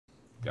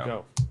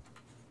Go.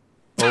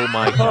 Oh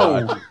my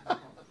god.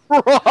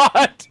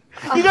 Rod!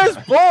 You guys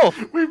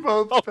both! We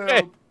both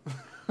failed.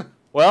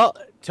 Well,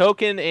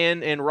 Token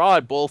and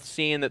Rod, both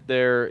seeing that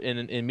they're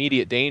in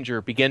immediate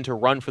danger, begin to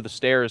run for the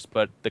stairs,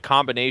 but the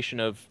combination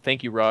of,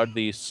 thank you, Rod,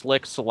 the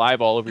slick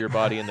saliva all over your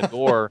body and the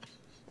gore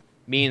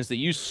means that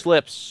you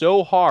slip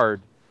so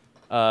hard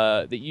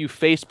that you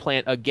face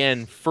plant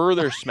again,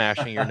 further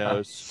smashing your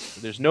nose.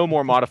 There's no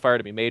more modifier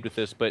to be made with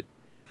this, but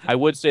I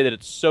would say that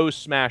it's so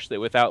smashed that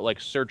without like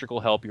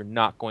surgical help, you're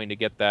not going to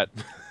get that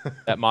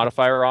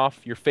modifier off.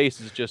 Your face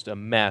is just a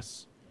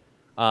mess.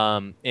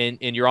 And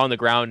you're on the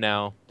ground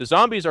now. The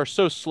zombies are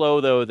so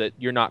slow though that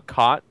you're not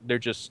caught. They're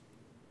just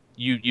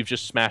you've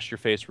just smashed your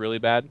face really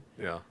bad.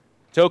 Yeah.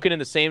 Token, in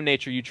the same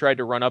nature, you tried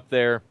to run up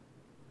there.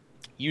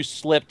 You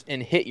slipped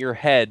and hit your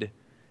head,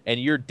 and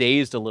you're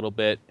dazed a little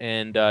bit,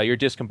 and you're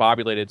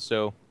discombobulated.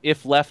 So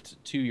if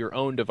left to your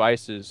own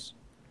devices,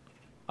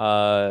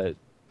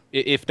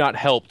 if not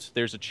helped,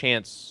 there's a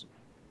chance.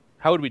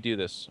 How would we do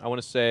this? I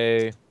want to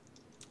say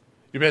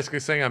You're basically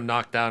saying I'm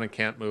knocked down and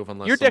can't move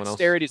unless your someone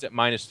dexterity is at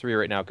 -3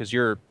 right now because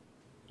you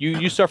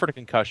suffered a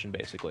concussion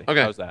basically.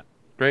 Okay. How's that? else.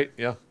 Great.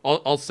 Yeah.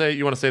 I'll say.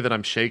 You want to say that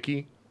I'm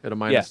shaky at a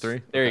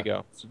 -3? There you Okay.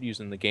 go. So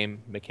using the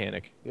game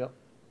mechanic. Yep.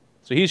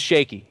 So he's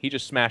shaky. He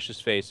just smashed his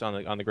face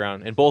on the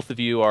ground, and both of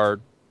you are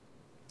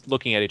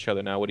looking at each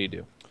other now. What do you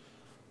do?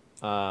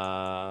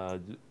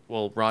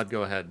 Well, Rod,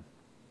 go ahead.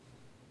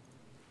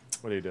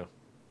 What do you do?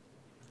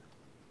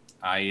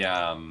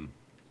 Because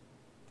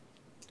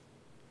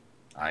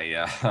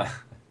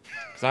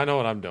I know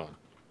what I'm doing.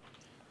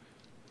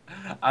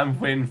 I'm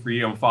waiting for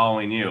you. I'm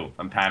following you.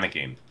 I'm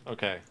panicking.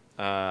 Okay.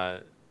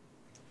 I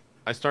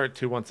start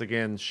to once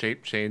again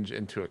shape change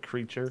into a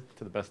creature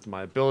to the best of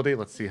my ability.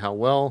 Let's see how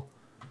well.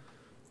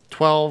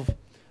 12.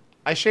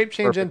 I shape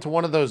change into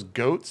one of those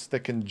goats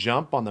that can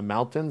jump on the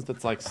mountains.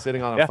 That's like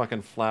sitting on a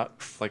fucking flat,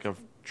 like a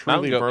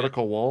truly goat,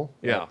 vertical wall.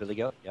 Yeah. Billy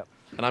Goat. Yep.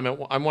 And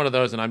I'm one of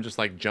those, and I'm just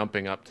like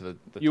jumping up to the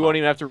You top. won't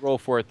even have to roll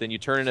for it. Then you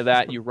turn into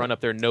that. You run up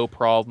there, no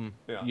problem.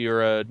 Yeah.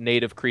 You're a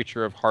native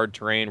creature of hard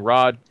terrain.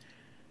 Rod,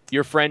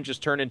 your friend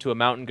just turned into a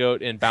mountain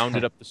goat and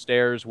bounded up the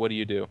stairs. What do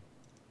you do?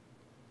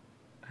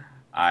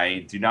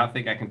 I do not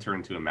think I can turn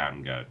into a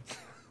mountain goat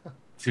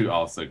to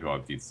also go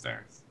up these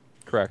stairs.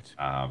 Correct.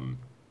 What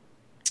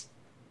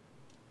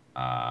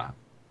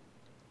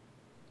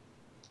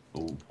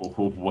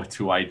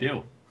do I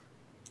do?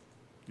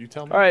 You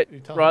tell me. All right, You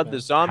tell Rod, me, the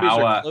man. zombies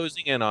How, are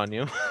closing in on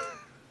you.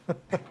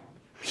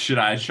 Should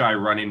I try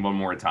running one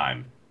more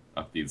time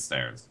up these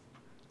stairs?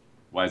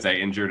 Was I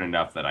injured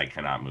enough that I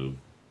cannot move?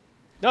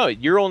 No,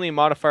 your only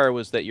modifier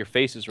was that your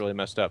face is really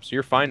messed up, so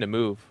you're fine to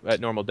move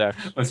at normal dex.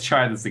 Let's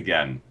try this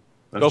again.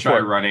 Let's Go try for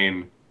it.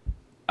 running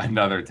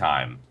another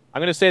time. I'm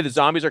going to say the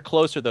zombies are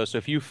closer, though, so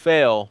if you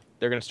fail,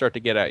 they're going to start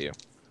to get at you.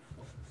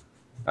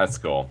 That's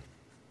cool.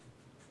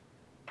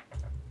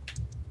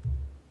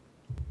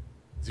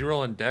 0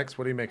 on Dex.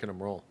 What are you making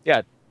them roll?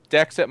 Yeah,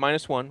 dex at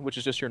 -1, which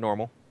is just your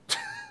normal.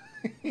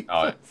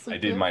 Oh, I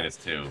did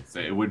 -2, so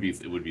it would be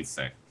 6.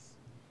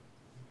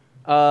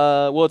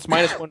 Well, it's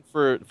 -1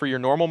 for your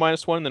normal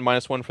 -1, and then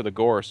 -1 for the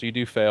gore, so you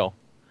do fail.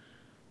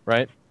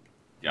 Right?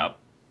 Yep.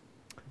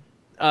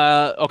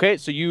 Okay,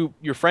 so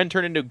your friend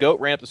turned into a goat,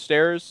 ran up the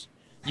stairs.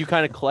 You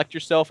kind of collect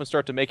yourself and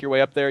start to make your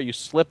way up there. You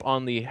slip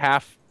on the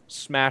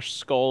half-smashed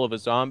skull of a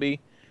zombie,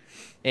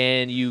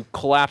 and you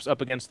collapse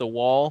up against the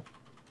wall.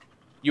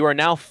 You are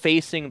now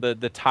facing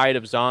the tide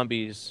of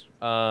zombies.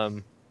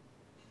 I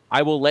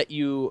will let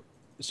you...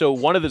 So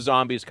one of the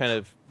zombies kind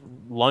of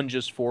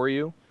lunges for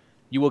you.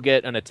 You will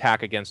get an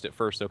attack against it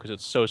first, though, because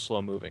it's so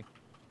slow-moving.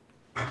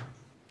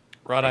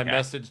 Rod, I Okay.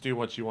 messaged you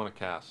what you want to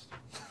cast.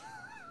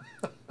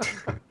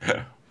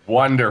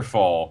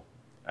 Wonderful,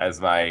 as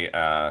my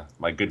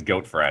my good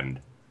goat friend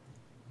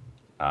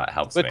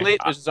helps Quickly, me.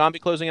 there's a zombie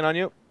closing in on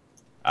you.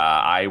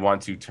 I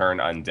want to turn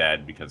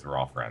undead because we're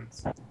all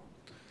friends.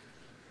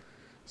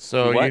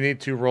 So What? you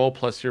need to roll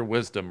plus your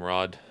wisdom,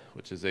 Rod,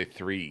 which is a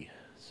 3.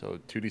 So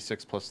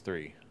 2d6 plus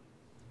 3.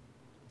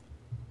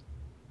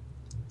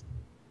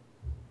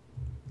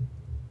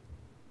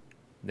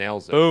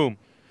 Nails it. Boom.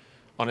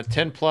 On a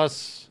 10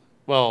 plus,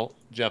 well,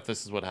 Jeff,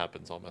 this is what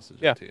happens. I'll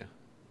message Yeah. it to you.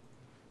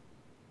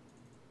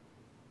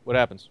 What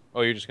happens?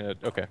 Oh, you're just going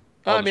to... Okay.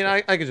 I mean,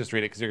 I could just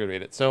read it because you're going to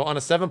read it. So on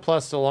a 7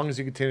 plus, so long as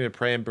you continue to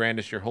pray and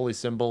brandish your holy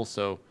symbol,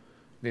 so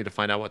you need to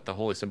find out what the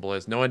holy symbol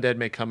is. No undead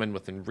may come in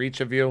within reach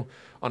of you.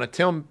 On a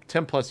 10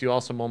 plus, you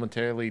also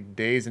momentarily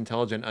daze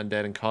intelligent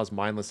undead and cause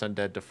mindless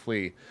undead to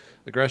flee.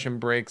 Aggression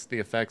breaks the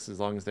effects as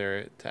long as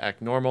they're to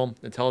act normal.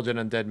 Intelligent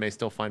undead may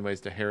still find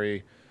ways to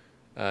harry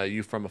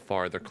you from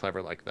afar. They're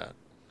clever like that.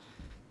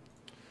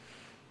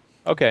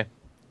 Okay.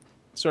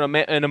 So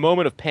in a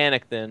moment of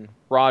panic, then,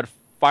 Rod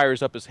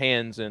fires up his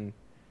hands and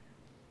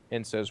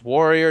says,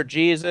 "Warrior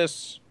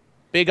Jesus,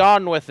 be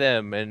gone with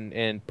them,"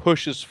 and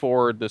pushes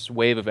forward this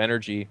wave of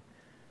energy.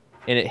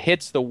 And it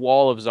hits the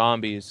wall of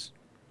zombies.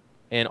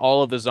 And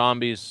all of the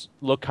zombies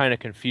look kind of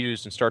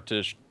confused and start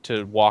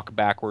to walk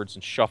backwards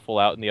and shuffle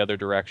out in the other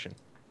direction.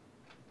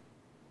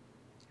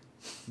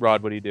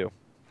 Rod, what do you do?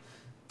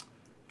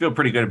 feel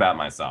pretty good about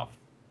myself.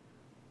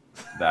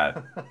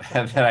 That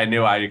that I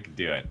knew I could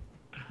do it.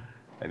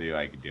 I knew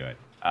I could do it.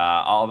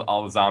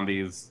 All the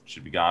zombies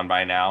should be gone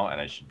by now,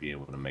 and I should be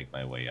able to make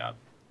my way up.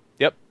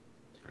 Yep.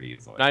 Pretty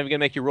easily. Not even gonna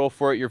make you roll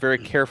for it. You're very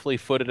carefully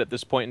footed at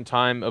this point in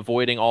time,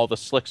 avoiding all the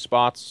slick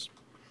spots.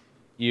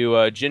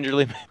 You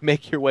gingerly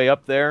make your way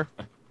up there.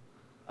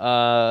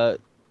 Token,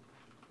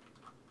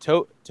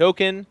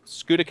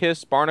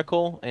 Scooticus,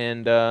 Barnacle,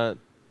 and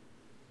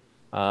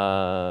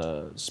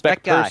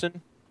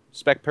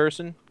Spec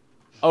Person.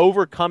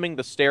 Overcoming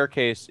the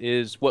staircase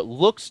is what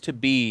looks to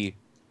be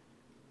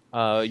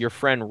your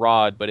friend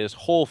Rod, but his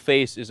whole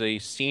face is a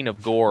scene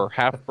of gore,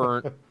 half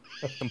burnt,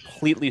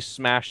 completely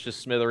smashed to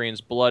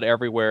smithereens, blood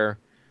everywhere,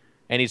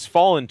 and he's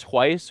fallen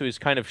twice, so he's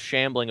kind of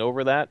shambling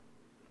over that.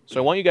 So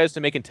I want you guys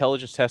to make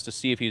intelligence tests to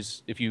see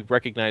if you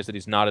recognize that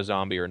he's not a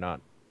zombie or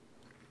not.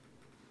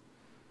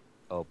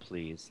 Oh,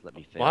 please, let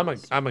me fail. Well,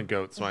 I'm a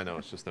goat, so I know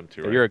it's just them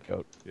two. So right? you're a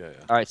goat. Yeah.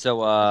 All right, so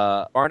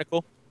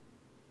Barnacle.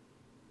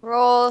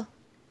 Roll.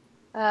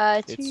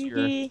 It's your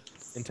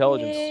 2d6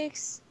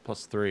 intelligence.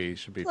 +3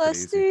 should be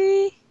plus pretty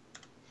easy. 3.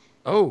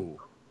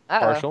 Oh.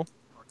 Partial.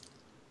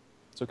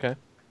 It's okay.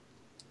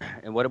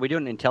 And what are we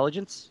doing?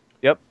 Intelligence?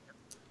 Yep.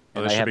 Oh,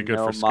 And this I should have be good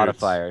no for Scoots.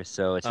 modifier,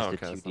 so it's just Oh,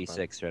 okay, a that's not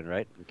 2d6 then,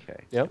 right?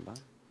 Okay. Yep. come on.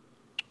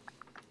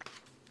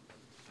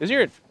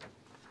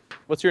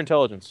 What's your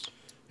intelligence?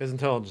 His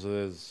intelligence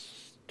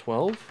is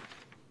 12.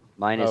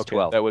 Mine is Okay,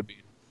 12. That would be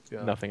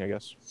Yeah. nothing, I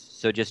guess.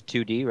 So just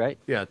 2d, right?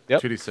 Yeah.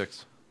 Yep.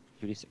 2d6.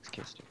 2d6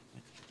 kissed her.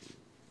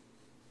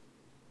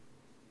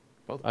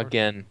 Both work.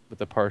 Again with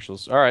the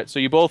partials. All right, so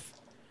you're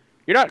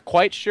not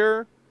quite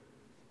sure,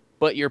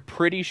 but you're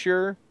pretty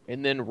sure.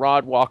 And then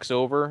Rod walks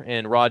over,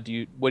 and Rod,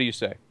 what do you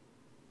say?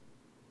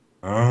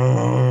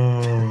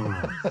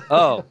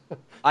 Oh,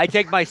 I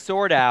take my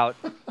sword out.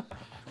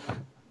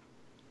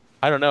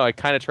 I don't know. I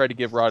kind of tried to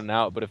give Rod an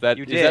out, but if that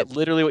You is did. that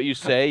literally what you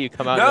say, you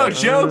come out. No,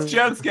 and you're like,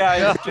 jokes,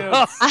 guys,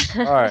 jokes.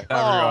 All right.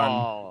 Everyone.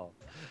 Oh.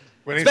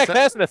 When he Spec said-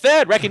 Person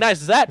III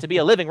recognizes that to be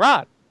a living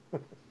Rod.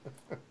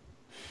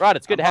 Rod,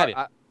 it's good to have you.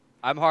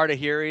 I'm hard of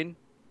hearing.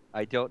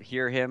 I don't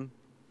hear him.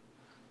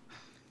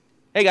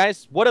 Hey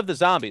guys, what of the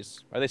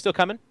zombies? Are they still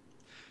coming?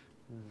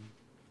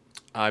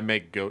 I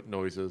make goat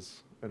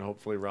noises, and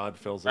hopefully Rod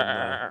fills in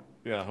the.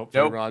 Yeah,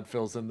 hopefully Nope. Rod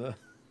fills in the.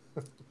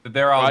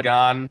 They're all Rod-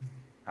 gone.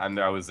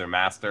 I was their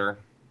master.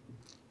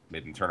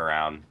 Made them turn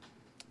around.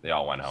 They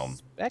all went home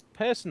Spec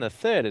Person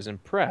III is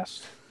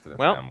impressed. to their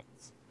Well-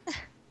 families.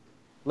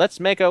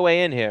 Let's make our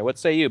way in here. What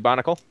say you,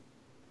 Barnacle?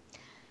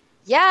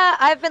 Yeah,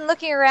 I've been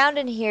looking around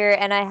in here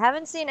and I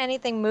haven't seen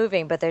anything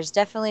moving, but there's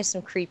definitely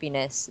some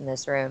creepiness in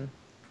this room.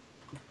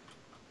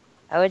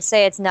 I would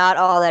say it's not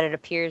all that it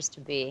appears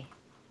to be.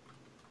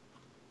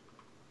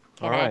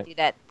 Can All I right. do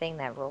that thing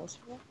that rolls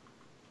for it?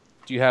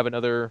 Do you have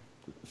another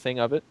thing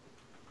of it?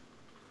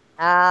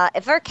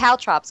 If they're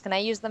caltrops, can I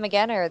use them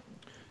again or?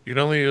 You can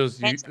only use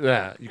Thanks.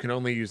 you can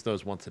only use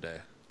those once a day.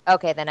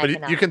 Okay, then I But you,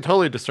 cannot. you can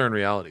totally discern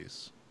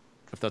realities,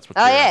 if that's what.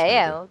 Oh you're yeah, asking to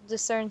yeah. do. We'll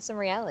discern some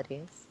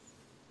realities.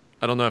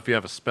 I don't know if you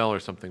have a spell or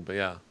something, but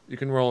yeah, you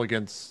can roll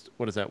against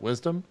what is that?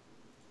 Wisdom,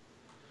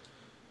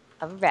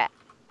 All right,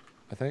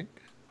 I think.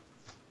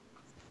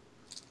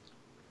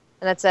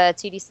 and that's a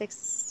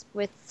 2d6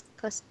 with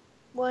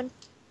 +1.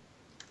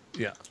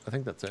 Yeah, I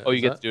think that's it. Oh, you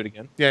Is get that- to do it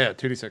again. Yeah,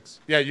 2d6.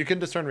 Yeah, you can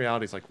discern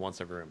realities like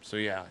once every room. So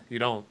yeah, you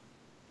don't.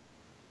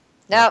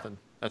 Nope, Nothing.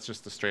 That's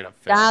just a straight up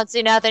fail. don't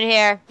see nothing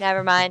here.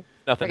 Never mind.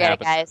 Nothing Forget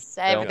happened. it, guys.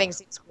 Everything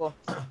seems cool.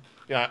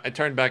 Yeah, I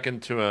turned back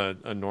into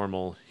a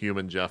normal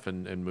human Jeff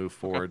and move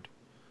forward.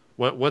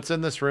 What's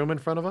in this room in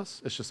front of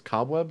us? It's just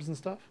cobwebs and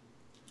stuff?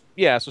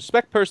 Yeah, so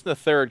Spec Person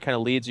III kind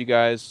of leads you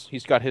guys.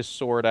 He's got his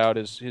sword out,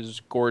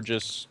 his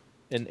gorgeous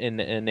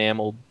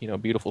enameled,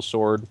 beautiful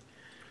sword.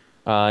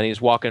 And he's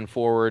walking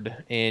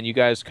forward, and you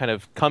guys kind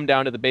of come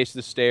down to the base of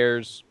the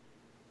stairs.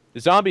 The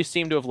zombies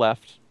seem to have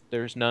left.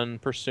 There's none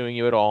pursuing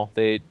you at all.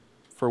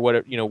 For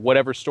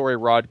whatever story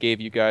Rod gave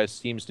you guys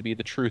seems to be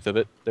the truth of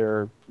it.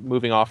 They're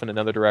moving off in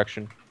another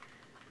direction.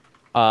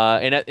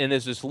 And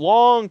there's this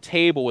long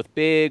table with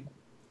big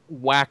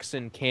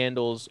waxen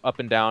candles up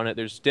and down it.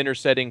 There's dinner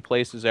setting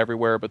places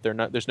everywhere, but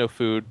there's no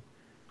food.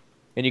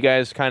 And you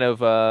guys kind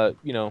of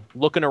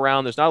looking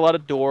around. There's not a lot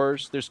of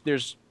doors.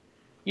 There's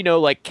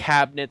like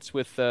cabinets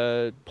with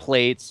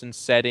plates and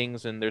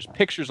settings, and there's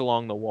pictures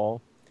along the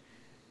wall.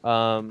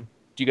 Do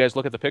you guys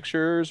look at the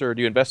pictures, or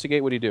do you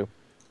investigate? What do you do?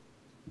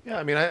 Yeah,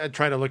 I mean, I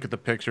try to look at the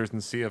pictures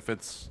and see if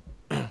it's.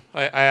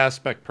 I ask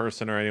Spec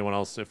Person or anyone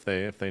else if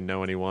they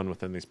know anyone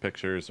within these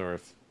pictures, or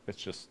if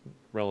it's just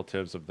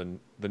relatives of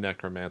the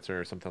necromancer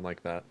or something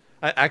like that.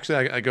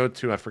 I go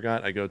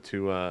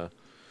to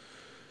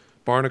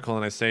Barnacle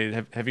and I say,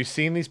 have you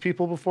seen these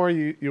people before?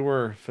 You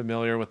were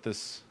familiar with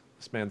this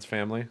man's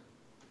family?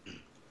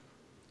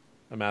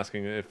 I'm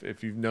asking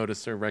if you've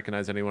noticed or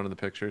recognized anyone in the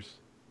pictures.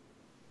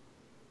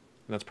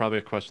 And that's probably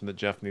a question that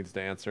Jeff needs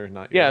to answer,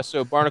 not you. Yeah.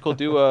 So Barnacle,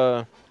 do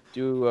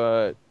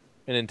an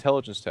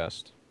intelligence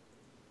test.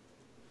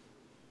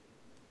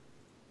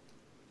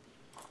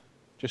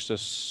 Just a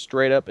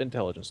straight up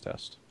intelligence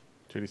test.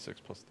 2d6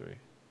 plus 3.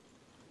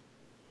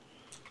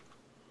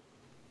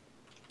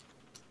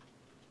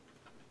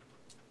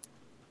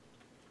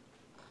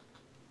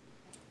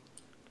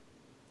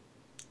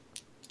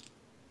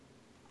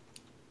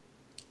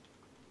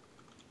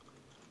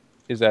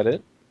 Is that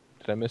it?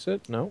 Did I miss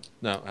it? No.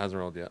 No, it hasn't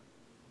rolled yet.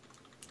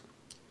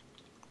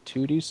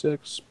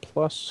 2d6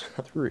 plus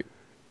 3.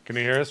 Can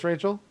you hear us,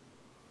 Rachel?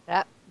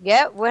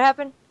 Yeah, what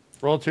happened?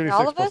 Roll 2d6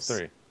 All of plus us?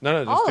 3.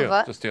 No, All just of you.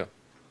 us? Just you.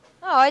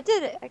 Oh, I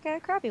did it. I got a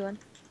crappy one.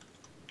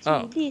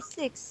 Oh.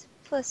 2d6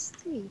 plus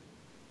 3.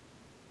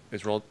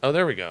 It's rolled. Oh,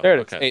 there we go. There it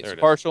is. Okay, 8 there it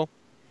is. partial.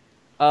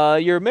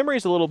 Your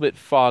memory's a little bit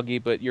foggy,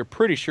 but you're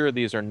pretty sure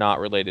these are not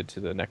related to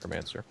the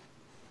Necromancer.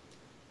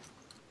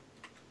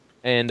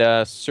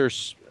 And Sir,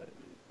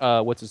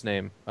 what's his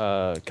name?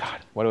 God,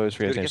 why do I always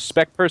forget his name?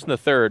 Spec Person the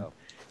Third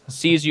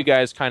sees you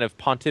guys kind of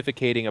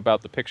pontificating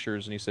about the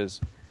pictures, and he says,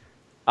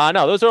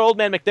 no, those are Old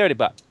Man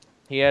McDirtybutt.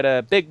 He had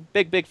a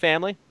big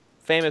family.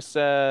 Famous,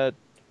 not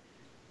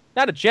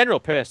a general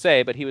per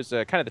se, but he was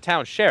kind of the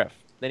town sheriff.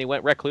 Then he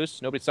went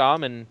recluse. Nobody saw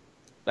him, and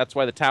that's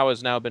why the tower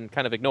has now been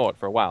kind of ignored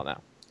for a while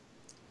now.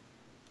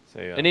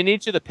 And in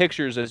each of the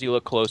pictures, as you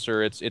look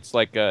closer, it's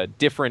like a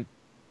different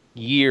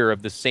year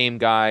of the same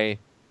guy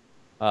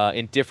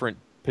in different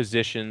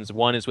positions.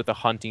 One is with a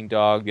hunting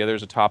dog. The other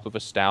is atop of a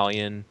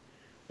stallion.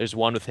 There's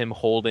one with him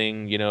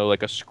holding,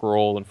 like a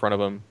scroll in front of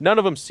him. None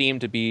of them seem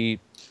to be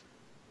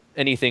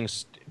anything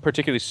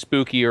particularly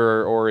spooky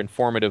or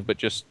informative, but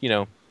just,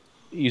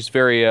 he's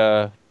very,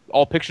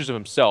 all pictures of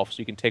himself, so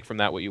you can take from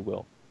that what you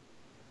will.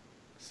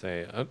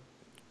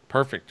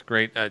 Perfect.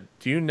 Great.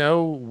 Do you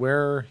know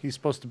where he's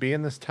supposed to be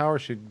in this tower?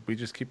 Should we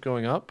just keep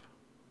going up?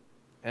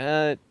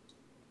 The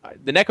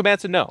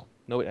Necromancer, no.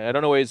 No, I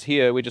don't know where he's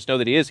here. We just know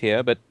that he is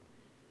here, but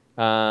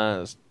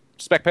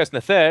Spec Person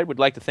the Third would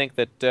like to think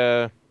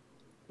that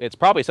it's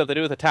probably something to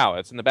do with the tower.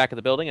 It's in the back of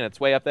the building, and it's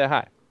way up there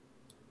high.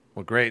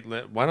 Well, great.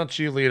 Why don't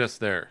you lead us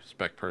there,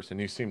 Spec Person?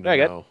 You seem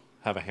to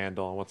have a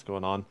handle on what's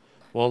going on.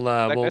 We'll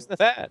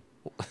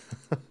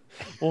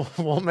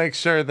make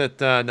sure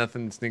that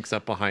nothing sneaks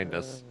up behind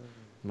us.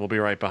 We'll be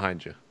right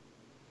behind you.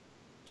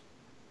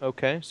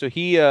 Okay, so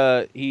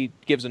he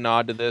gives a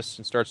nod to this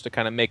and starts to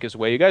kind of make his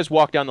way. You guys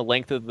walk down the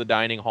length of the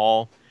dining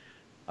hall.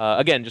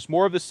 Again, just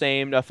more of the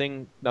same.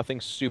 Nothing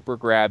super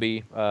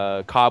grabby.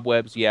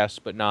 Cobwebs, yes,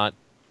 but not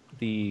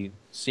the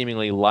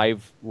seemingly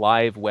live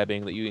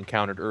webbing that you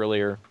encountered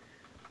earlier.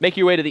 Make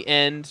your way to the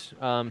end.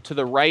 To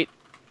the right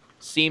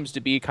seems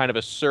to be kind of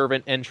a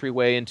servant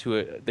entryway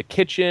into the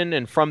kitchen,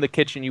 and from the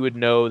kitchen you would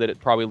know that it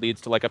probably leads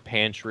to like a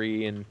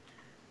pantry and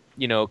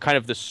kind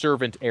of the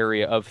servant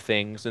area of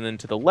things. And then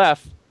to the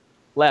left,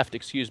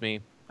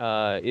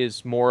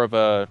 is more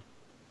of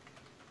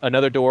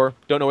another door.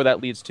 Don't know where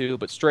that leads to,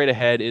 but straight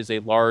ahead is a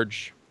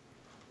large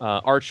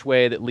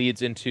archway that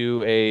leads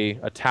into a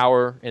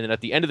tower, and then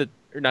at the end of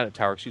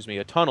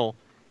a tunnel.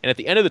 And at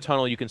the end of the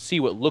tunnel, you can see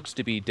what looks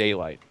to be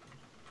daylight.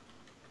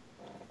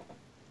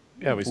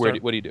 Yeah,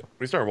 what do you do?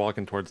 We start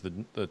walking towards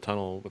the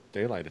tunnel with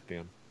daylight at the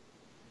end.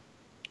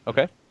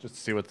 Okay. Just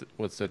to see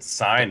what's the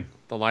sign.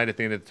 The light at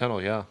the end of the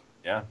tunnel. Yeah.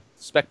 Yeah.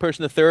 Spec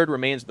Person the Third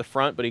remains at the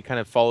front, but he kind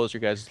of follows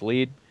your guys'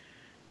 lead.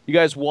 You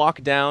guys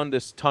walk down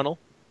this tunnel.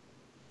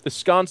 The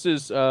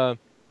sconces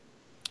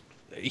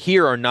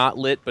here are not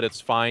lit, but it's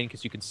fine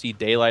because you can see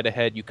daylight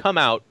ahead. You come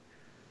out,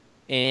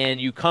 and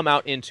you come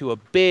out into a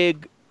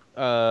big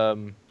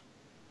kind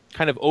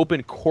of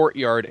open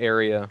courtyard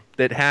area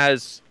that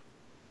has...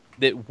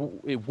 it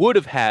would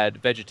have had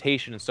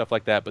vegetation and stuff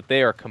like that, but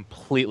they are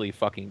completely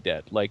fucking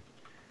dead. Like,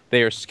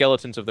 they are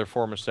skeletons of their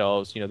former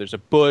selves. There's a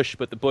bush,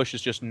 but the bush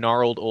is just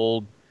gnarled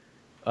old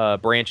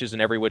branches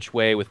in every which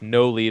way with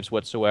no leaves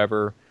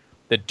whatsoever.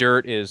 The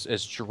dirt is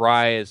as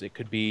dry as it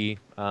could be.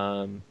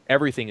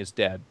 Everything is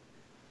dead.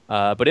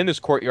 But in this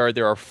courtyard,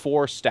 there are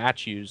 4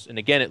 statues. And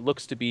again, it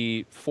looks to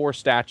be 4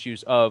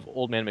 statues of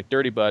Old Man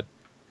McDirtybutt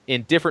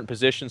in different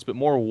positions, but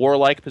more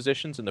warlike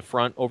positions in the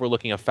front,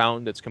 overlooking a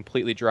fountain that's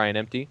completely dry and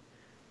empty.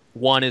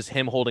 One is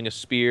him holding a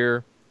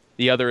spear.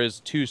 The other is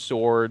 2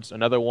 swords.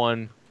 Another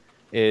one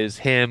is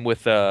him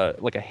with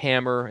like a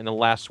hammer, and the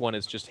last one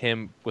is just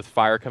him with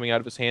fire coming out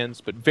of his hands.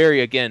 But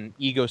very, again,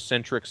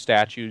 egocentric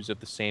statues of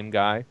the same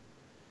guy.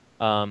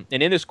 And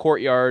in this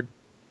courtyard,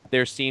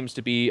 there seems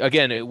to be,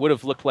 again, it would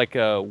have looked like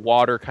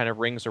water kind of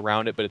rings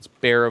around it, but it's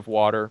bare of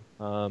water.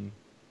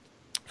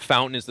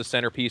 Fountain is the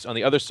centerpiece. On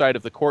the other side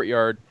of the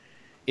courtyard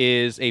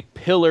is a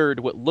pillared,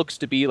 what looks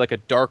to be like a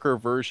darker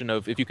version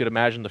of, if you could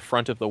imagine the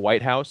front of the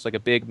White House, like a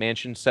big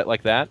mansion set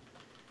like that.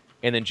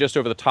 And then just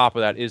over the top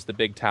of that is the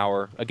big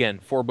tower. Again,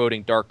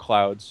 foreboding dark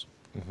clouds.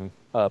 Mm-hmm.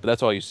 But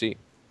that's all you see.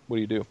 What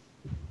do you do?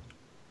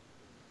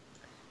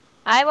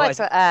 I want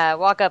to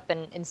walk up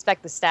and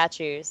inspect the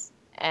statues,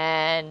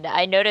 and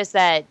I notice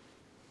that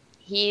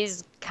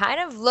he's kind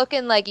of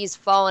looking like he's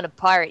falling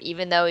apart,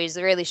 even though he's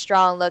really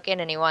strong looking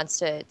and he wants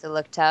to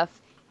look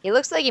tough. He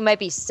looks like he might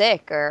be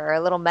sick or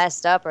a little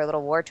messed up or a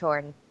little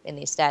war-torn in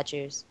these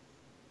statues.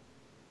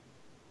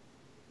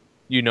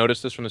 You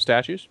notice this from the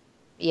statues?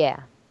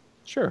 Yeah.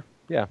 Sure,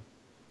 yeah.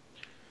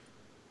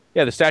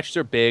 Yeah, the statues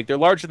are big. They're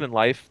larger than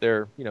life.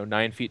 They're,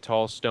 9 feet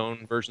tall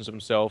stone versions of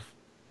himself.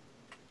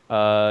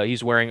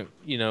 He's wearing,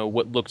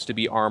 what looks to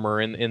be armor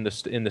in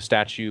the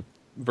statue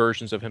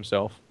versions of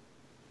himself.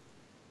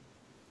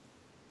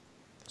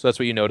 So that's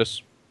what you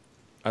notice.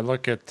 I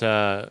look at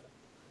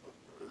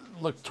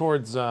look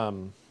towards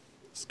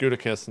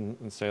Scudicus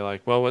and say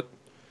like, well,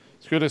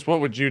 Scudicus, what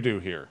would you do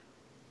here?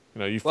 You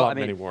know, you fought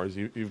many wars.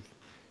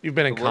 You've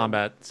been in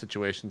combat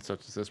situations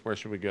such as this. Where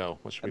should we go?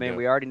 What should we do?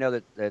 We already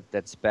know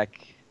that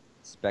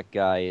spec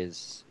guy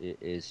is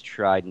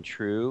tried and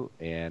true,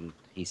 and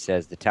he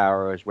says the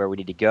tower is where we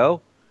need to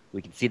go.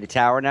 We can see the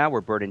tower now.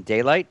 We're burning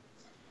daylight,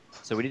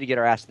 so we need to get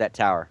our ass to that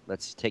tower.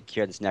 Let's take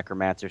care of this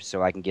necromancer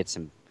so I can get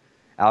some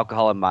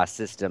alcohol in my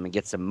system and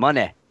get some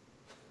money.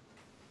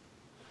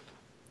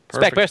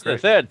 Spec Person the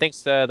Third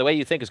thinks the way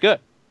you think is good.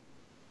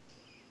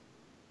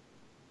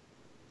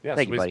 Yeah,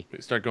 Thank so you, buddy.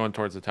 we start going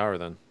towards the tower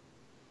then.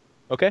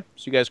 Okay,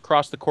 so you guys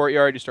cross the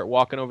courtyard. You start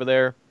walking over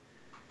there.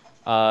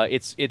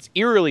 It's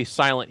eerily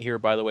silent here,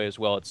 by the way, as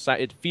well.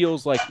 It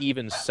feels like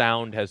even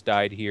sound has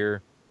died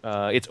here.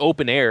 It's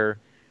open air.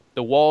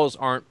 The walls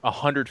aren't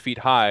 100 feet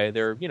high.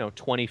 They're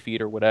 20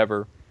 feet or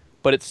whatever,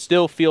 but it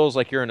still feels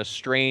like you're in a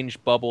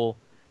strange bubble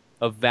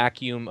of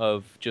vacuum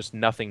of just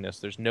nothingness.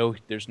 There's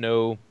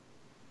no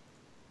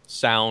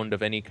sound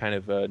of any kind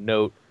of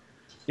note.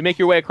 You make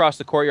your way across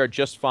the courtyard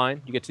just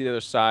fine. You get to the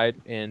other side,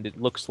 and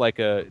it looks like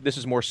this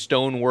is more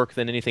stonework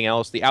than anything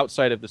else. The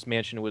outside of this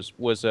mansion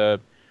was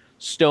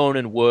stone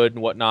and wood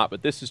and whatnot,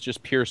 but this is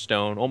just pure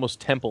stone, almost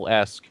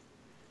temple-esque.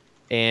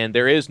 And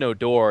there is no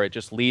door. It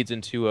just leads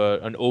into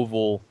an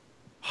oval,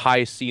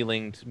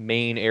 high-ceilinged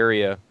main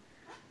area.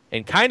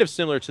 And kind of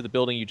similar to the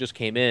building you just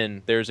came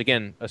in, there's,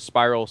 again, a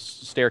spiral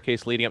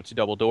staircase leading up to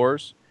double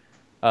doors.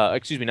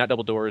 Excuse me, not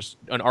double doors,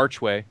 an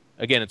archway.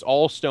 Again, it's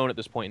all stone at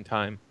this point in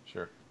time.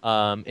 Sure.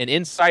 And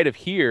inside of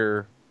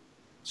here,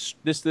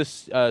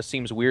 this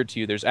seems weird to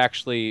you. There's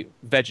actually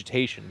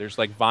vegetation. There's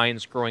like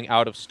vines growing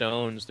out of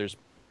stones.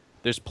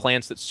 There's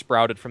plants that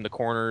sprouted from the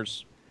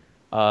corners.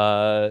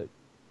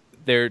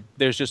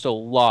 There's just a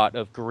lot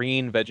of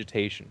green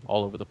vegetation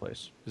all over the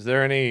place. Is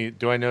there any?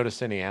 Do I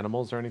notice any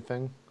animals or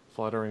anything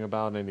fluttering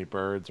about? Any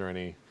birds or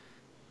any?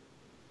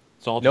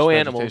 It's all just no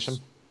vegetation?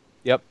 Animals.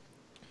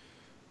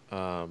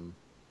 Yep.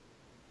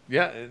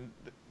 Yeah,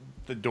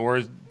 the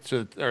doors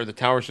or the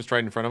tower's just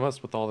right in front of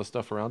us with all the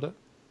stuff around it.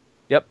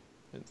 Yep.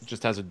 It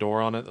just has a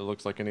door on it that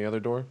looks like any other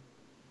door.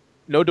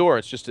 No door.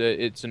 It's just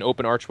it's an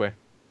open archway,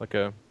 like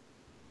a.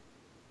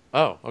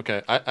 Oh,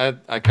 okay.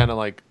 I kind of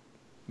like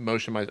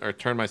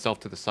turn myself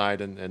to the side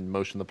and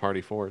motion the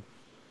party forward.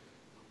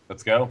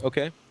 Let's go.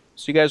 Okay.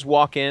 So you guys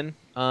walk in.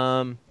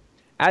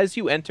 As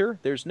you enter,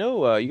 there's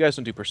no. You guys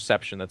don't do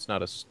perception. That's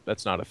not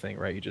a thing,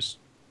 right? You just.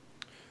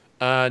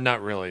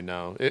 Not really.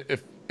 No.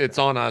 If it's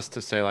on us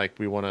to say like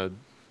we want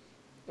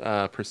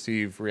to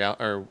perceive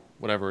or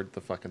whatever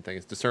the fucking thing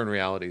is, discern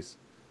realities.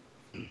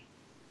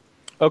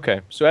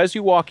 Okay, so as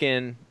you walk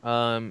in,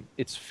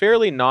 it's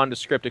fairly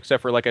nondescript,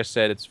 except for, like I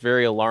said, it's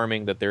very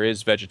alarming that there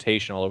is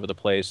vegetation all over the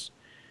place.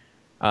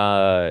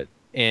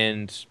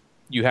 And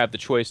you have the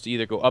choice to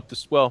either go up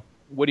this. Well,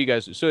 what do you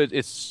guys do? So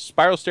it's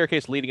spiral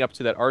staircase leading up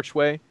to that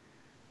archway.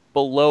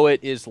 Below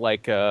it is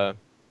like a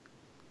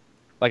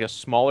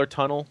smaller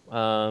tunnel,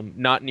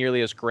 not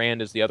nearly as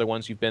grand as the other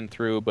ones you've been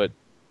through, but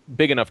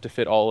big enough to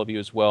fit all of you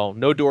as well.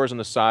 No doors on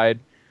the side.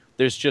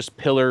 There's just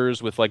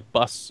pillars with like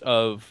busts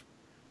of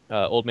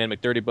Old Man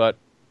McDirtybutt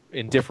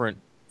in different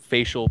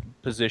facial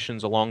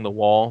positions along the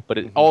wall, but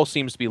it all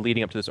seems to be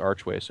leading up to this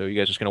archway. So you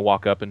guys just gonna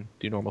walk up and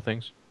do normal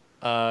things?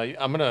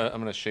 I'm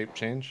gonna shape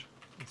change.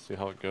 Let's see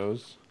how it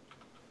goes.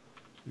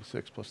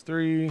 6 +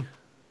 3.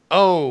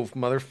 Oh,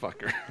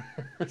 motherfucker!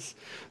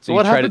 So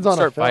what happens on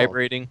start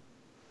vibrating,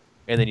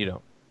 and then you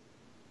don't.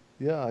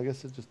 Yeah, I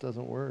guess it just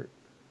doesn't work.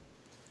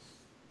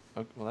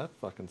 Okay, well, that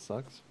fucking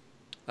sucks.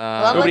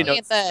 Well, I'm looking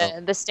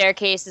at the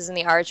staircases and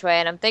the archway,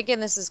 and I'm thinking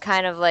this is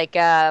kind of like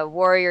a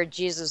Warrior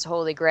Jesus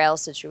Holy Grail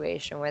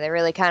situation, where they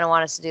really kind of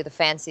want us to do the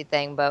fancy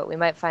thing, but we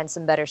might find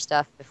some better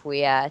stuff if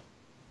we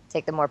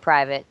take the more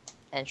private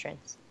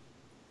entrance.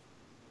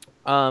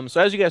 So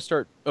as you guys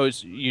start,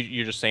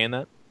 you're just saying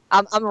that?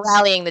 I'm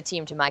rallying the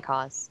team to my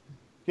cause.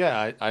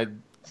 Yeah, I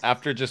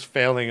after just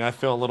failing, I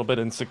feel a little bit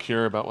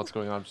insecure about what's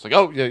going on. I'm just like,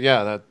 oh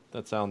yeah,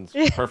 that sounds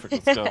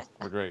perfect. Let's go.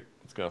 We're great.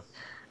 Let's go.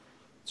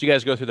 So you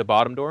guys go through the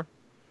bottom door?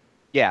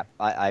 Yeah,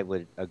 I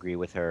would agree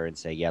with her and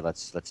say, yeah,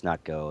 let's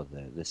not go.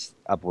 This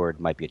upward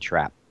might be a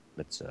trap.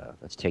 Let's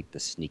take the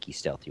sneaky,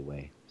 stealthy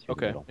way.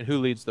 Okay. And who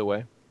leads the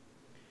way?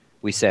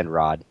 We send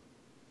Rod.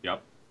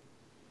 Yep.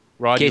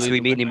 Rod, in case we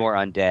meet any more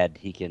undead,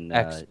 he can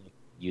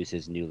use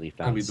his newly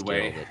found skill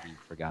that he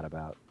forgot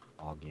about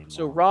all game long.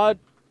 So Rod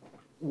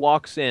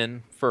walks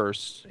in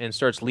first and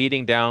starts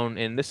leading down,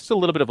 and this is a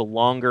little bit of a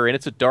longer, and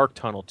it's a dark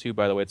tunnel too,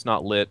 by the way. It's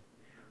not lit.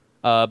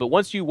 But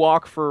once you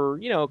walk for,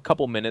 a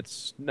couple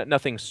minutes,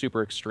 nothing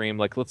super extreme,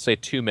 like let's say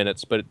 2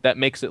 minutes, but that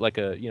makes it like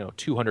a,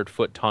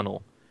 200-foot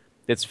tunnel.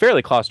 It's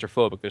fairly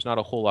claustrophobic. There's not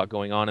a whole lot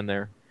going on in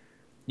there.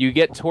 You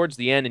get towards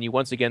the end and you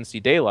once again see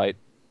daylight.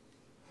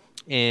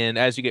 And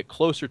as you get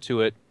closer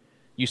to it,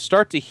 you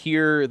start to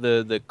hear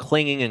the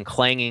clinging and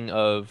clanging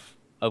of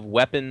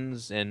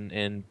weapons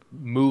and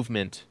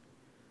movement.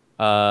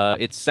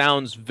 It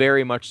sounds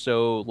very much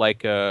so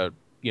like if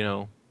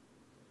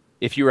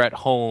you were at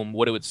home,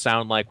 what it would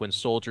sound like when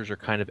soldiers are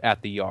kind of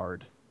at the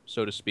yard.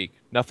 so to speak.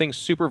 Nothing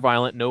super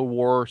violent, no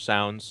war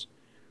sounds,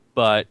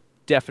 but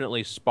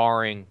definitely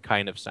sparring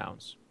kind of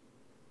sounds.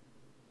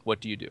 What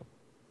do you do?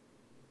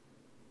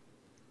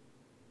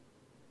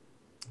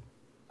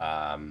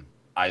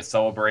 I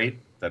celebrate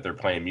that they're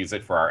playing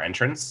music for our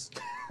entrance,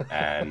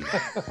 and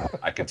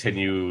I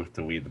continue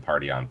to lead the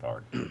party on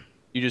forward.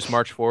 You just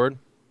march forward?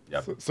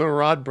 Yep. So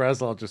Rod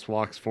Breslau just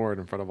walks forward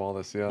in front of all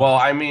this. Yeah. Well,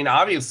 I mean,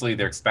 obviously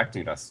they're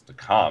expecting us to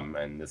come,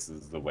 and this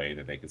is the way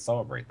that they could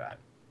celebrate that.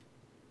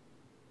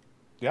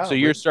 Yeah. So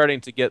you're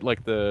starting to get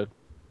like the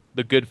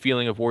good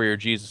feeling of Warrior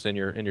Jesus in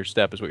your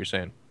step, is what you're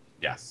saying.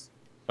 Yes.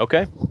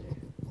 Okay.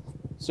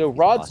 So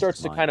Rod lost starts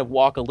his to mind. kind of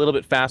walk a little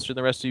bit faster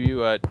than the rest of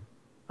you.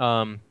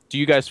 Do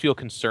you guys feel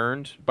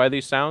concerned by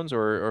these sounds,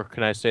 or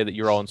can I say that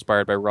you're all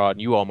inspired by Rod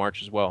and you all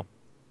march as well?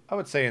 I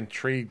would say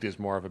intrigued is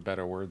more of a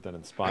better word than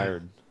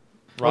inspired.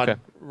 Okay.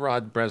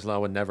 Rod Breslau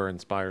would never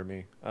inspire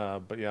me.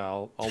 But yeah,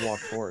 I'll walk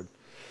forward.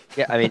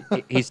 Yeah, I mean,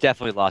 he's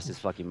definitely lost his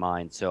fucking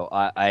mind. So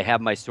I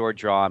have my sword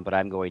drawn, but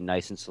I'm going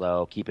nice and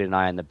slow, keeping an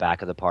eye on the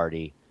back of the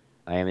party.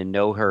 I am in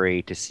no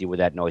hurry to see where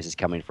that noise is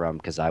coming from,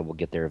 because I will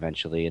get there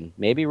eventually, and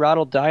maybe Rod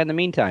will die in the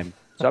meantime.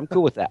 So I'm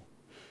cool with that.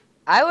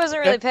 I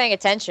wasn't really paying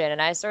attention,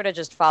 and I sort of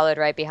just followed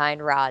right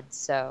behind Rod.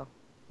 So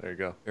There you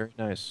go. Very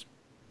nice.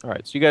 All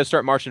right, so you guys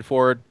start marching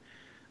forward.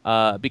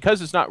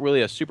 Because it's not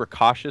really a super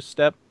cautious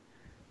step,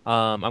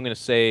 I'm going to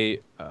say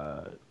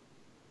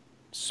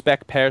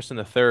Spec Pearson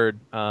III,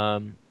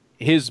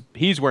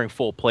 he's wearing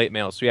full plate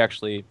mail, so he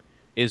actually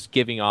is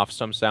giving off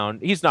some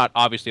sound. He's not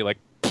obviously like,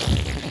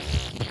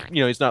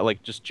 he's not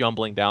like just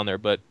jumbling down there,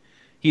 but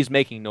he's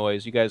making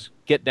noise. You guys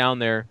get down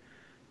there.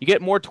 You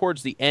get more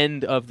towards the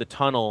end of the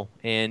tunnel,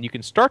 and you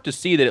can start to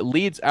see that it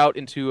leads out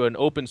into an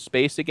open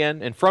space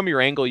again. And from your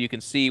angle, you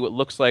can see what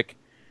looks like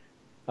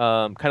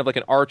kind of like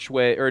an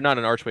archway, or not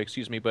an archway,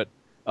 excuse me, but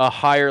a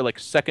higher, like,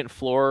 second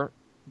floor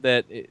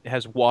that it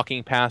has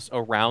walking paths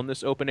around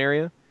this open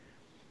area.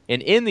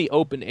 And in the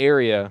open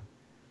area,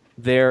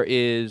 there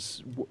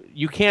is,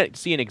 you can't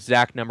see an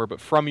exact number, but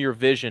from your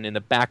vision in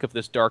the back of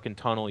this darkened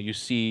tunnel, you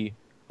see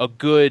a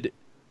good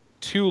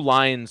 2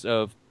 lines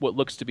of what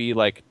looks to be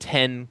like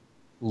 10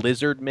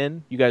 lizard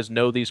men. You guys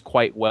know these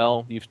quite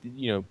well.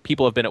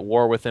 People have been at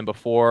war with them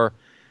before.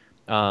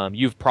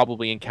 You've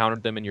probably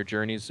encountered them in your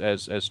journeys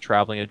as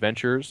traveling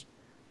adventurers,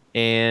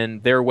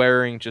 and they're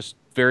wearing just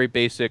very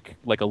basic,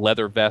 like a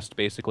leather vest,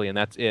 basically, and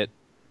that's it.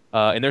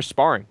 And they're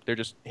sparring. They're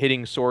just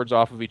hitting swords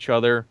off of each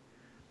other.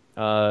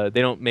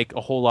 They don't make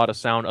a whole lot of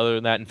sound other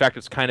than that. In fact,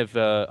 it's kind of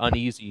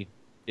uneasy.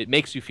 It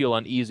makes you feel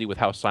uneasy with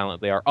how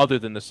silent they are, other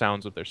than the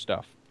sounds of their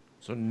stuff.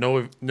 So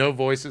no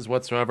voices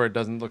whatsoever. It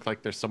doesn't look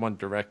like there's someone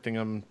directing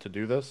them to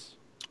do this.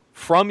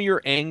 From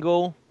your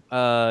angle,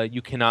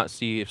 you cannot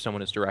see if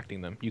someone is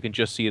directing them. You can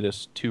just see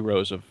this 2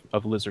 rows of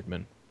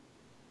lizardmen.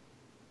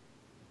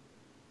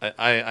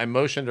 I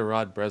motioned to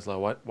Rod Breslau.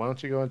 Why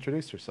don't you go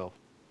introduce yourself?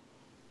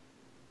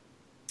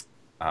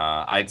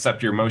 I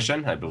accept your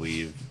motion. I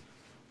believe,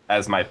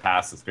 as my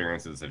past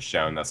experiences have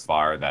shown thus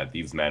far, that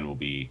these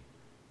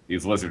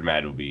lizard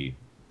men will be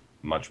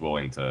much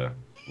willing to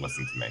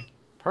listen to me.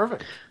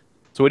 Perfect.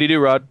 So what do you do,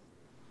 Rod?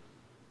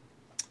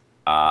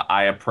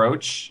 I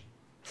approach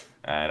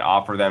and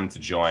offer them to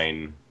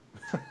join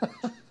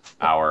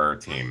our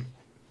team.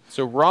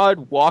 So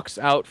Rod walks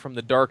out from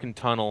the darkened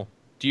tunnel.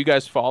 Do you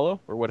guys follow,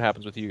 or what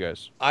happens with you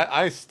guys?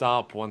 I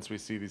stop once we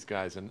see these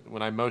guys, and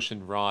when I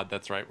motion Rod,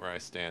 that's right where I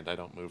stand. I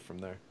don't move from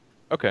there.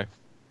 Okay.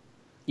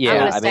 Yeah, I'm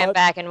gonna I stand mean,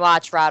 back and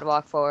watch Rod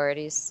walk forward.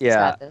 He's Yeah.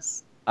 got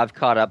this. I've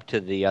caught up to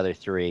the other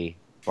 3,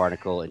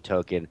 Barnacle and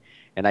Token,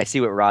 and I see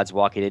what Rod's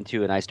walking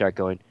into, and I start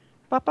going.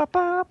 Ba ba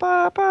ba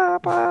ba ba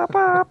ba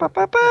ba ba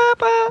ba ba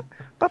ba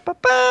ba ba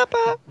ba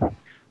ba.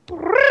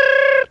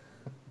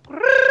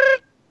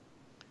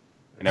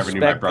 I never knew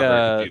my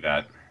brother could do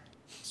that.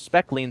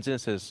 Spec leans in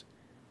and says,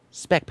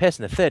 Spec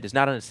Pearson III does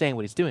not understand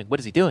what he's doing. What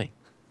is he doing?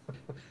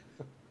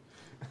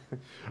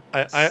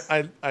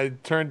 I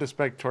turn to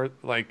Spec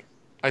like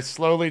I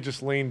slowly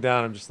just lean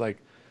down. I'm just like,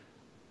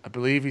 I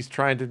believe he's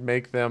trying to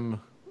make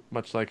them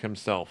much like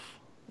himself.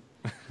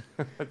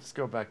 I just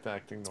go back to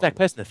acting normal. Spec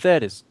Pearson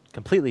III is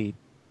completely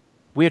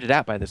weirded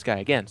out by this guy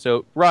again.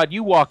 So, Rod,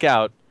 you walk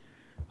out,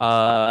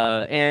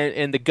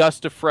 and the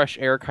gust of fresh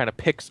air kind of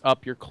picks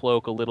up your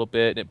cloak a little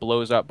bit, and it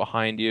blows out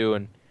behind you.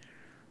 And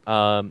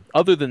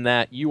other than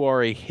that, you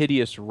are a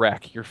hideous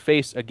wreck. Your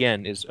face,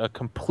 again, is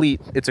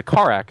it's a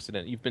car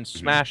accident. You've been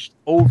smashed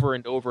over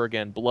and over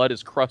again. Blood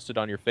is crusted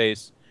on your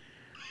face.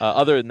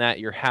 Other than that,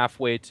 you're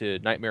halfway to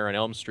Nightmare on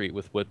Elm Street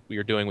with what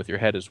you're doing with your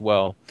head as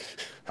well.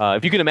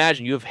 If you can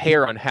imagine, you have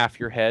hair on half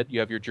your head. You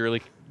have your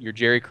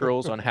Jerry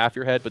curls on half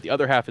your head, but the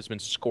other half has been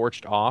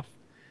scorched off.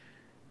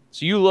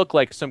 So you look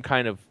like some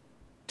kind of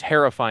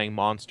terrifying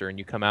monster, and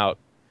you come out.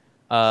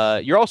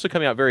 You're also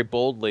coming out very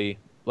boldly,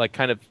 like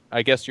kind of,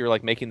 I guess you're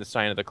like making the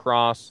sign of the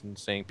cross and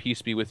saying,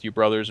 "Peace be with you,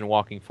 brothers," and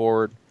walking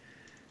forward.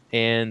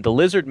 And the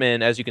lizard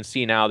men, as you can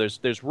see now,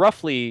 there's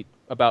roughly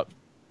about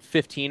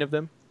 15 of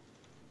them.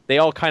 They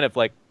all kind of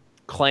like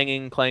clang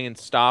and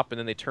stop, and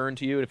then they turn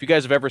to you. And if you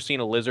guys have ever seen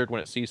a lizard when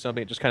it sees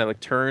something, it just kind of like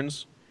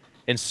turns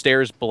and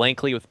stares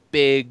blankly with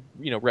big,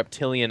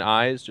 reptilian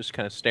eyes, just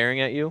kind of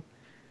staring at you.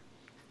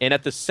 And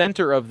at the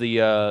center of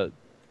the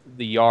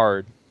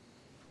yard,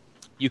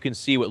 you can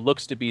see what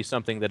looks to be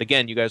something that,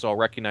 again, you guys all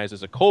recognize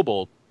as a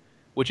kobold,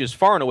 which is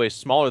far and away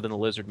smaller than the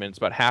lizardman. It's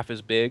about half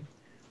as big,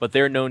 but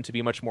they're known to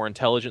be much more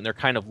intelligent. They're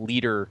kind of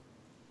leader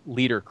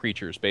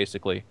creatures,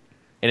 basically.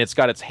 And it's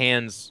got its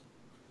hands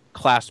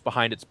clasped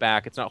behind its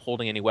back. It's not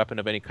holding any weapon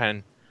of any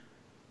kind.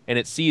 And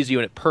it sees you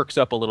and it perks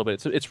up a little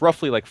bit. It's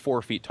roughly like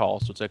 4 feet tall,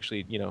 so it's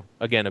actually,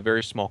 again, a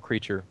very small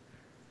creature.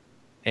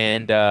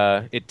 And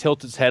it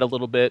tilts its head a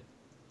little bit.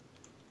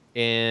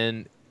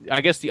 And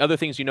I guess the other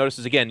things you notice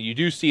is, again, you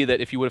do see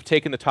that if you would have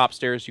taken the top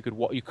stairs, you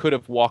could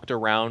have walked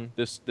around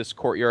this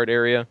courtyard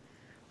area,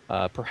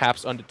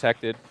 perhaps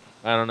undetected.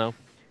 I don't know.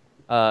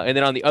 And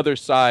then on the other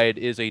side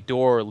is a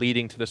door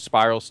leading to the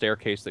spiral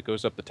staircase that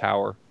goes up the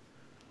tower.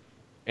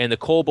 And the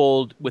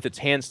kobold, with its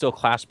hand still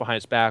clasped behind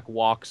its back,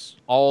 walks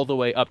all the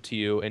way up to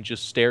you and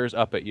just stares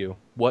up at you.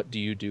 What do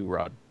you do,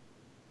 Rod?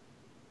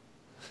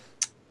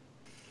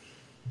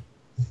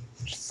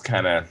 Just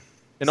kind of.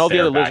 And all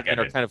the other lizardmen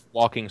are kind of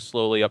walking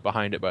slowly up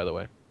behind it, by the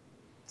way.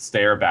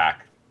 Stare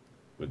back,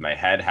 with my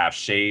head half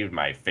shaved,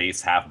 my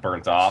face half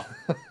burnt off.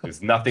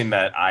 There's nothing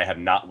that I have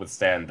not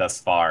withstand thus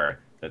far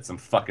that some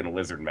fucking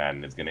lizard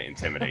man is going to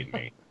intimidate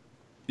me.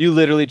 You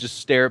literally just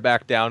stare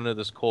back down into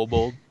this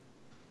kobold.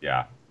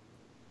 Yeah.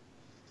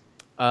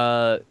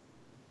 I'm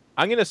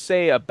going to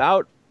say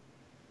about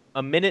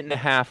a minute and a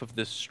half of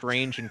this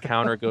strange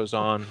encounter goes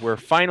on, where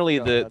finally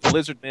the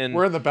lizardmen...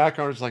 We're in the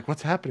background, just like,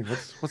 what's happening?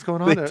 What's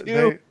going on?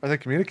 Are they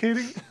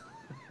communicating?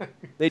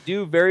 They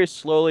do very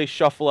slowly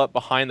shuffle up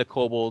behind the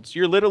kobolds.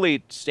 You're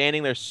literally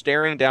standing there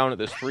staring down at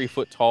this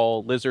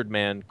 3-foot-tall lizard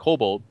man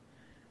kobold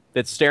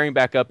that's staring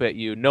back up at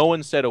you. No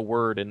one said a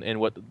word in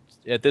what,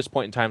 at this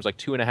point in time, is like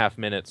 2.5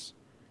 minutes.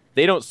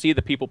 They don't see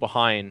the people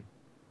behind.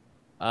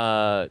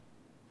 And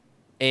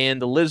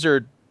the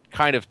lizard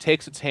kind of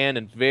takes its hand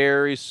and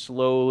very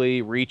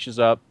slowly reaches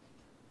up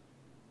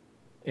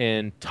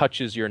and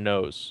touches your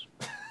nose.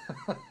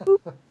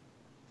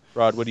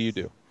 Rod, what do you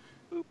do?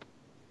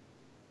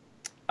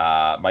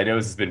 My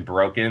nose has been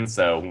broken,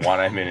 so one,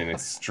 I'm in an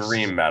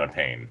extreme amount of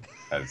pain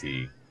as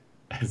he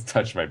has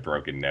touched my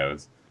broken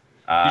nose.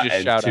 You just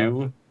and shout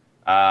two,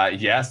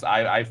 yes,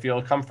 I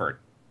feel comfort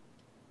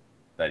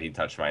that he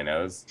touched my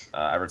nose.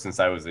 Ever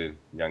since I was a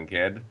young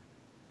kid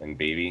and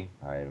baby,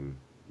 I'm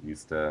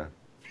used to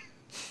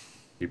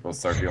people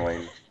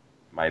circling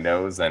my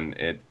nose, and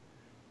it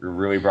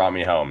really brought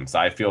me home. So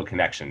I feel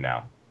connection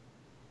now.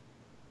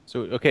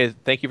 So, okay,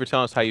 thank you for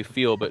telling us how you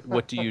feel, but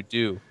what do you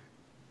do?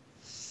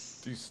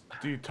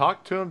 Do you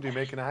talk to him? Do you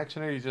make an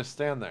action, or you just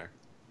stand there?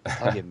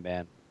 Hug him,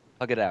 man.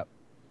 Hug it out.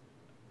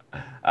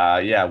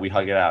 Yeah, we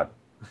hug it out.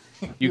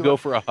 You go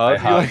for a hug?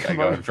 I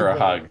go for a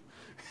hug.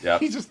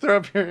 Yep. You just throw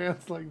up your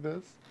hands like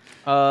this?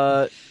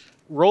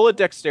 Roll a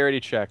dexterity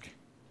check.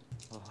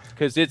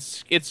 Because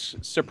it's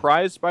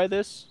surprised by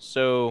this,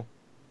 so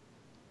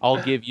I'll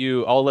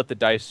let the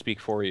dice speak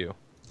for you.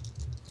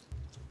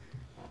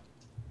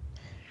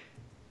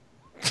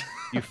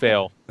 You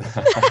fail.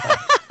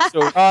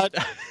 So Rod,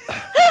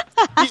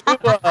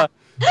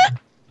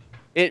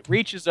 it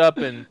reaches up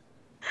and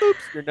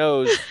poops your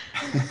nose,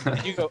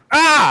 and you go,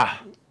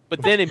 ah!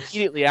 But then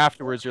immediately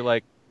afterwards, you're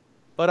like,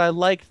 but I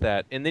liked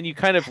that. And then you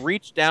kind of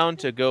reach down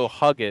to go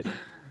hug it,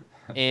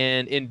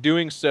 and in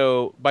doing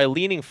so, by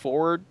leaning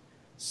forward,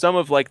 some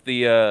of like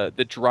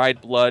the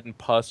dried blood and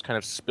pus kind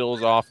of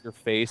spills off your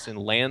face and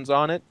lands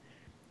on it,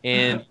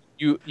 and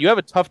you have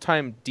a tough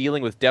time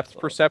dealing with depth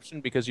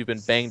perception because you've been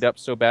banged up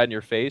so bad in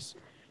your face.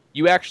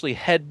 You actually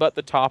headbutt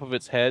the top of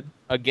its head,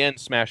 again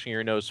smashing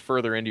your nose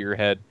further into your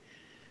head,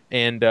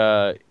 and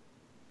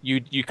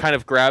you kind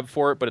of grab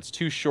for it, but it's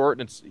too short.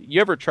 And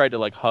you ever tried to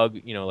like hug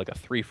like a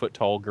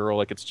 3-foot-tall girl?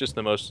 Like it's just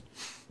the most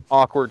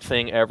awkward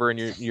thing ever, and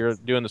you're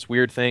doing this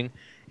weird thing.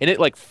 And it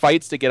like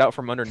fights to get out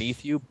from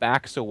underneath you,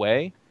 backs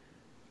away,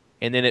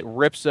 and then it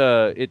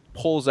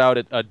pulls out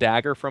a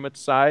dagger from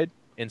its side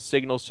and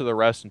signals to the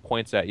rest and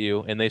points at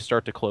you, and they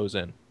start to close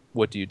in.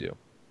 What do you do?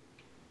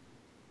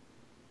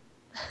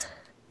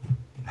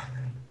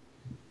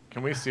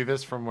 Can we see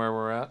this from where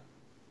we're at?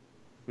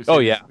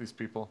 These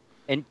people.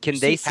 And can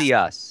they see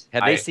us?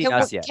 Have they seen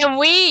us yet? Can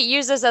we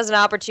use this as an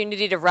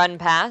opportunity to run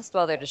past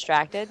while they're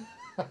distracted?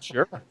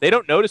 Sure. They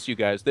don't notice you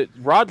guys.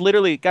 Rod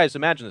literally, guys,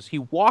 imagine this. He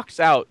walks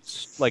out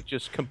like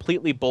just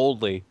completely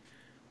boldly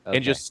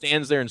and just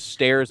stands there and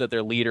stares at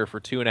their leader for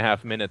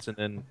 2.5 minutes and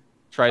then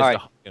tries to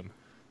hug him.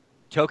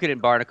 Token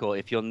and Barnacle,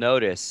 if you'll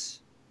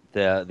notice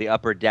the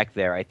upper deck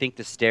there, I think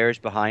the stairs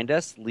behind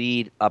us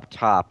lead up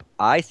top.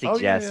 I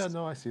suggest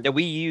I see that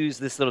we use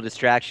this little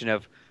distraction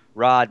of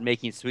Rod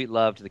making sweet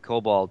love to the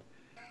kobold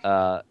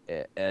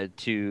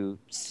to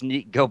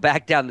go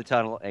back down the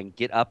tunnel and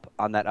get up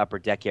on that upper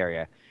deck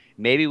area.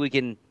 Maybe we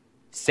can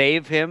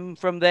save him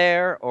from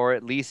there, or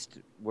at least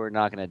we're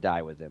not going to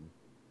die with him.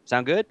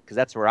 Sound good? Because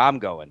that's where I'm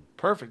going.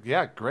 Perfect.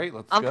 Yeah, great.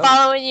 Let's I'm go.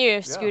 following you,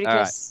 Scooticus. All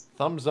right.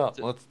 Thumbs up.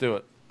 Let's do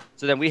it.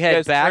 So then we You head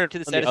guys turn back to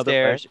the from set the of other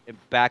way. stairs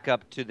and back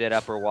up to that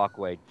upper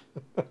walkway.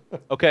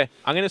 Okay,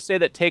 I'm gonna say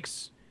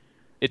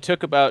it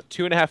took about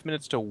 2.5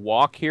 minutes to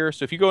walk here.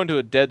 So if you go into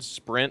a dead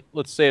sprint,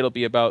 let's say it'll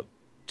be about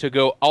to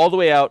go all the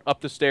way out,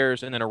 up the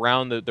stairs, and then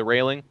around the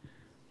railing,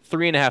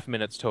 3.5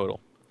 minutes total.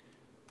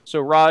 So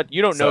Rod,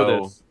 you don't know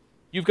So- this.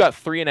 You've got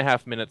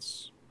 3.5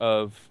 minutes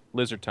of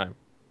lizard time.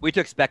 We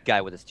took Spec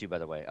Guy with us too, by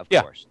the way. Of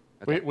Yeah. course.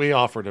 Okay. We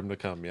offered him to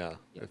come, yeah.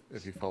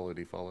 If he followed,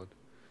 he followed.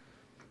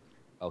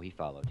 Oh, he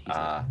followed. He's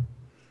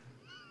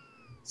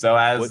So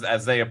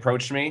as they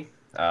approach me,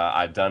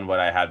 I've done what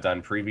I have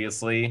done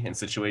previously in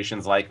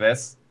situations like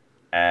this,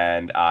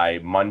 and I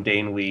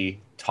mundanely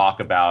talk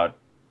about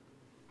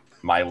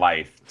my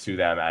life to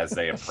them as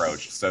they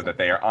approach, so that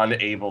they are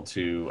unable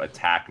to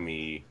attack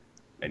me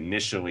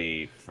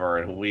initially for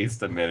at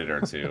least a minute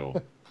or two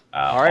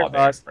All right, while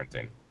they're Rod.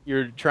 sprinting.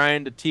 You're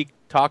trying to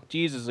talk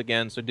Jesus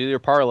again, so do your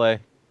parlay.